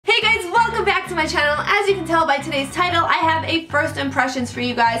my channel. As you can tell by today's title, I have a first impressions for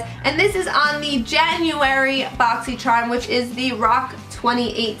you guys, and this is on the January Boxycharm, which is the Rock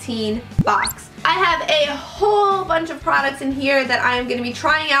 2018 box. I have a whole bunch of products in here that I am going to be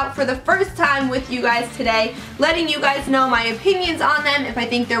trying out for the first time with you guys today, letting you guys know my opinions on them, if I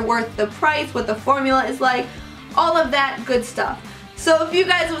think they're worth the price, what the formula is like, all of that good stuff. So if you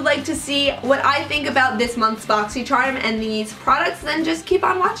guys would like to see what I think about this month's Boxycharm and these products, then just keep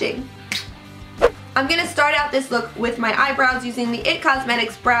on watching. I'm going to start out this look with my eyebrows using the IT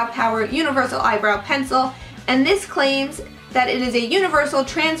Cosmetics Brow Power Universal Eyebrow Pencil, and this claims that it is a universal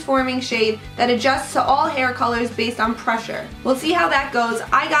transforming shade that adjusts to all hair colors based on pressure. We'll see how that goes.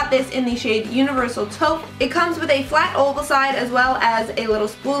 I got this in the shade Universal Taupe. It comes with a flat oval side as well as a little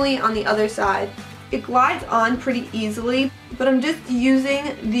spoolie on the other side. It glides on pretty easily, but I'm just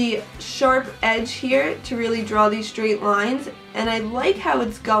using the sharp edge here to really draw these straight lines, and I like how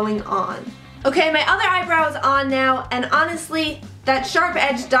it's going on. Okay, my other eyebrow is on now, and honestly, that sharp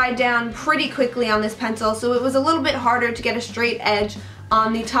edge died down pretty quickly on this pencil, so it was a little bit harder to get a straight edge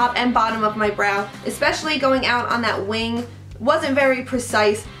on the top and bottom of my brow, especially going out on that wing. Wasn't very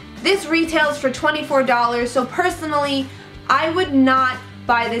precise. This retails for $24, so personally, I would not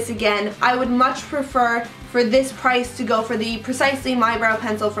buy this again. I would much prefer for this price to go for the Precisely My Brow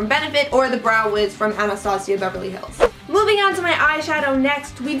Pencil from Benefit or the Brow Wiz from Anastasia Beverly Hills. Moving on to my eyeshadow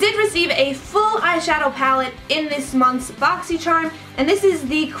next, we did receive a full eyeshadow palette in this month's Boxycharm, and this is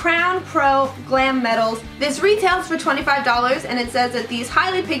the Crown Pro Glam Metals. This retails for $25, and it says that these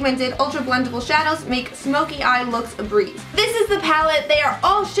highly pigmented, ultra blendable shadows make smoky eye looks a breeze. This is the palette. They are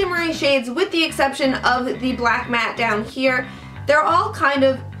all shimmery shades with the exception of the black matte down here. They're all kind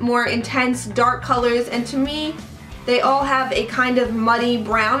of more intense dark colors, and to me they all have a kind of muddy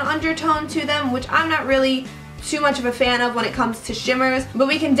brown undertone to them, which I'm not really too much of a fan of when it comes to shimmers, but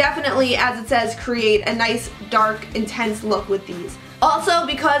we can definitely, as it says, create a nice dark intense look with these. Also,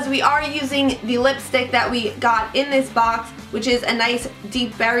 because we are using the lipstick that we got in this box, which is a nice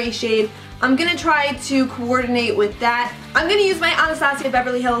deep berry shade, I'm going to try to coordinate with that. I'm going to use my Anastasia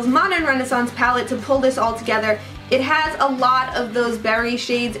Beverly Hills Modern Renaissance palette to pull this all together. It has a lot of those berry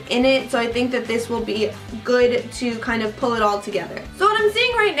shades in it, so I think that this will be good to kind of pull it all together. So what I'm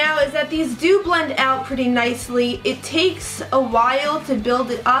seeing right now is that these do blend out pretty nicely. It takes a while to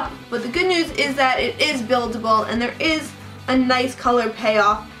build it up, but the good news is that it is buildable and there is a nice color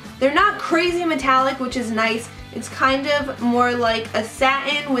payoff. They're not crazy metallic, which is nice. It's kind of more like a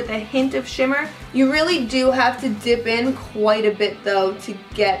satin with a hint of shimmer. You really do have to dip in quite a bit though to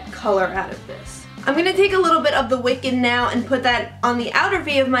get color out of this. I'm going to take a little bit of the Wicked now and put that on the outer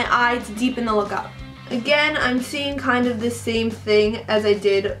V of my eye to deepen the look up. Again, I'm seeing kind of the same thing as I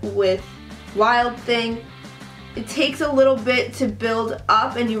did with Wild Thing. It takes a little bit to build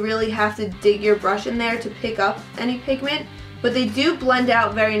up and you really have to dig your brush in there to pick up any pigment, but they do blend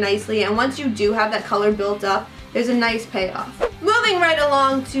out very nicely, and once you do have that color built up, there's a nice payoff. Moving right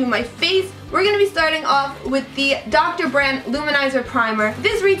along to my face, we're going to be starting off with the Dr. Brandt Luminizier Primer.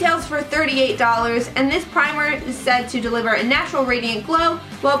 This retails for $38, and this primer is said to deliver a natural radiant glow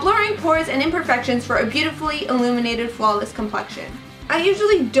while blurring pores and imperfections for a beautifully illuminated, flawless complexion. I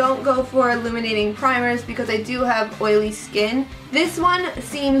usually don't go for illuminating primers because I do have oily skin. This one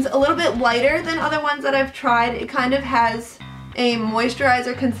seems a little bit lighter than other ones that I've tried. It kind of has a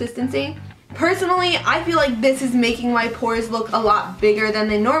moisturizer consistency. Personally, I feel like this is making my pores look a lot bigger than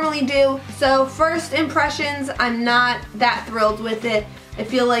they normally do. So first impressions, I'm not that thrilled with it. I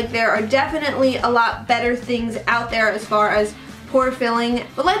feel like there are definitely a lot better things out there as far as pore filling,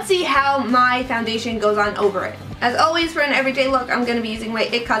 but let's see how my foundation goes on over it. As always, for an everyday look, I'm going to be using my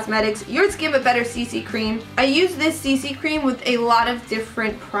IT Cosmetics Your Skin But Better CC Cream. I use this CC cream with a lot of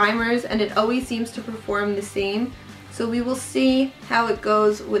different primers and it always seems to perform the same. So we will see how it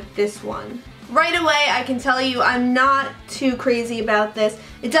goes with this one. Right away, I can tell you I'm not too crazy about this.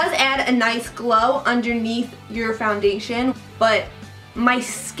 It does add a nice glow underneath your foundation, but my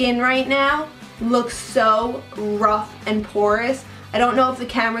skin right now looks so rough and porous. I don't know if the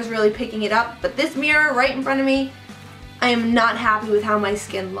camera's really picking it up, but this mirror right in front of me, I am not happy with how my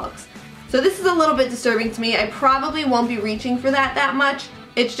skin looks. So this is a little bit disturbing to me. I probably won't be reaching for that much.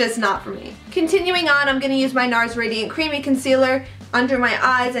 It's just not for me. Continuing on, I'm going to use my NARS Radiant Creamy Concealer under my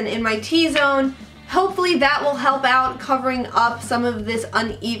eyes and in my T-zone. Hopefully that will help out covering up some of this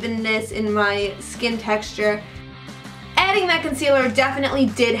unevenness in my skin texture. Adding that concealer definitely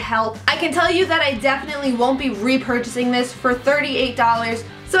did help. I can tell you that I definitely won't be repurchasing this for $38.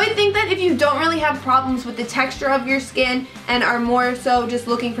 So I think that if you don't really have problems with the texture of your skin and are more so just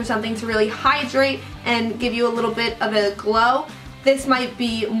looking for something to really hydrate and give you a little bit of a glow, this might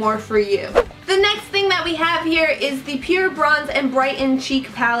be more for you. The next thing that we have here is the Pure Bronze and Brighten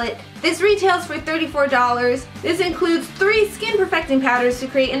Cheek Palette. This retails for $34. This includes 3 skin perfecting powders to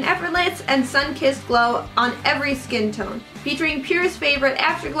create an effortless and sun-kissed glow on every skin tone, featuring Pure's favorite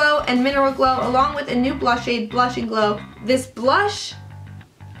Afterglow and Mineral Glow, along with a new blush shade, Blush and Glow. This blush,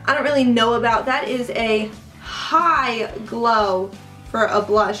 I don't really know about. That is a high glow for a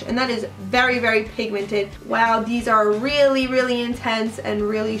blush, and that is very, very pigmented. Wow, these are really, really intense and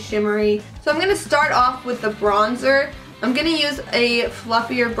really shimmery. So I'm gonna start off with the bronzer. I'm gonna use a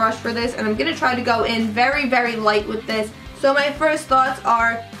fluffier brush for this, and I'm gonna try to go in very, very light with this. So my first thoughts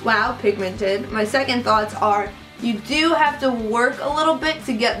are, wow, pigmented. My second thoughts are, you do have to work a little bit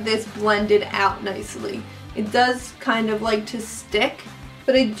to get this blended out nicely. It does kind of like to stick,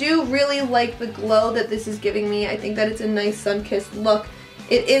 but I do really like the glow that this is giving me. I think that it's a nice sun-kissed look.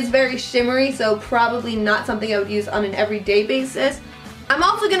 It is very shimmery, so probably not something I would use on an everyday basis. I'm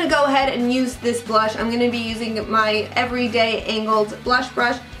also going to go ahead and use this blush. I'm going to be using my everyday angled blush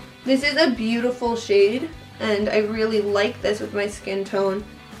brush. This is a beautiful shade, and I really like this with my skin tone.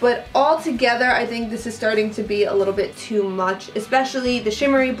 But all together, I think this is starting to be a little bit too much, especially the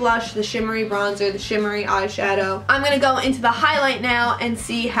shimmery blush, the shimmery bronzer, the shimmery eyeshadow. I'm gonna go into the highlight now and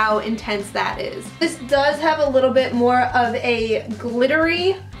see how intense that is. This does have a little bit more of a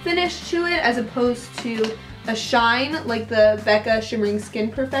glittery finish to it as opposed to a shine like the Becca Shimmering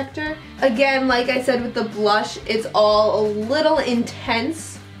Skin Perfector. Again, like I said with the blush, it's all a little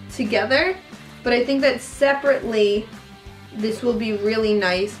intense together, but I think that separately, this will be really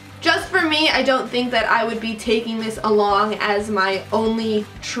nice. Just for me, I don't think that I would be taking this along as my only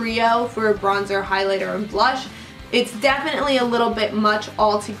trio for bronzer, highlighter, and blush. It's definitely a little bit much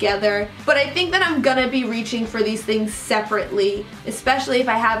altogether, but I think that I'm gonna be reaching for these things separately, especially if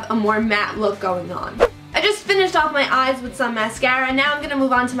I have a more matte look going on. I just finished off my eyes with some mascara. Now I'm gonna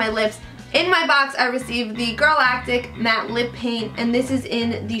move on to my lips. In my box, I received the Girlactic Matte Lip Paint, and this is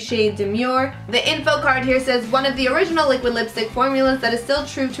in the shade Demure. The info card here says, one of the original liquid lipstick formulas that is still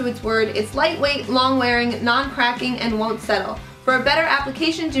true to its word. It's lightweight, long-wearing, non-cracking, and won't settle. For a better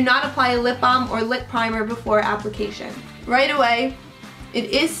application, do not apply a lip balm or lip primer before application. Right away, it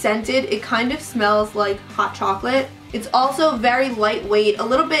is scented. It kind of smells like hot chocolate. It's also very lightweight, a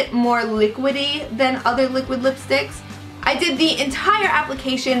little bit more liquidy than other liquid lipsticks. I did the entire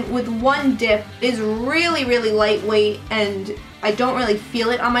application with one dip. It is really, really lightweight, and I don't really feel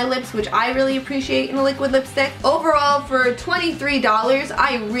it on my lips, which I really appreciate in a liquid lipstick. Overall, for $23,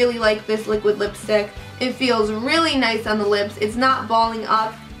 I really like this liquid lipstick. It feels really nice on the lips. It's not balling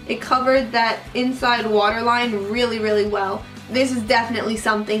up. It covered that inside waterline really, really well. This is definitely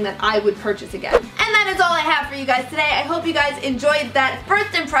something that I would purchase again. And that is all I have for you guys today. I hope you guys enjoyed that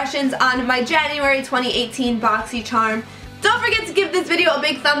first impressions on my January 2018 Boxycharm. Don't forget to give this video a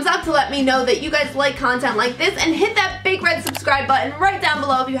big thumbs up to let me know that you guys like content like this, and hit that big red subscribe button right down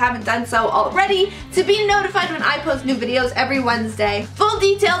below if you haven't done so already to be notified when I post new videos every Wednesday. Full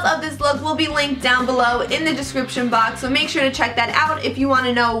details of this look will be linked down below in the description box, so make sure to check that out if you want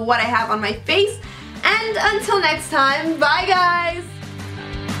to know what I have on my face. And until next time, bye guys!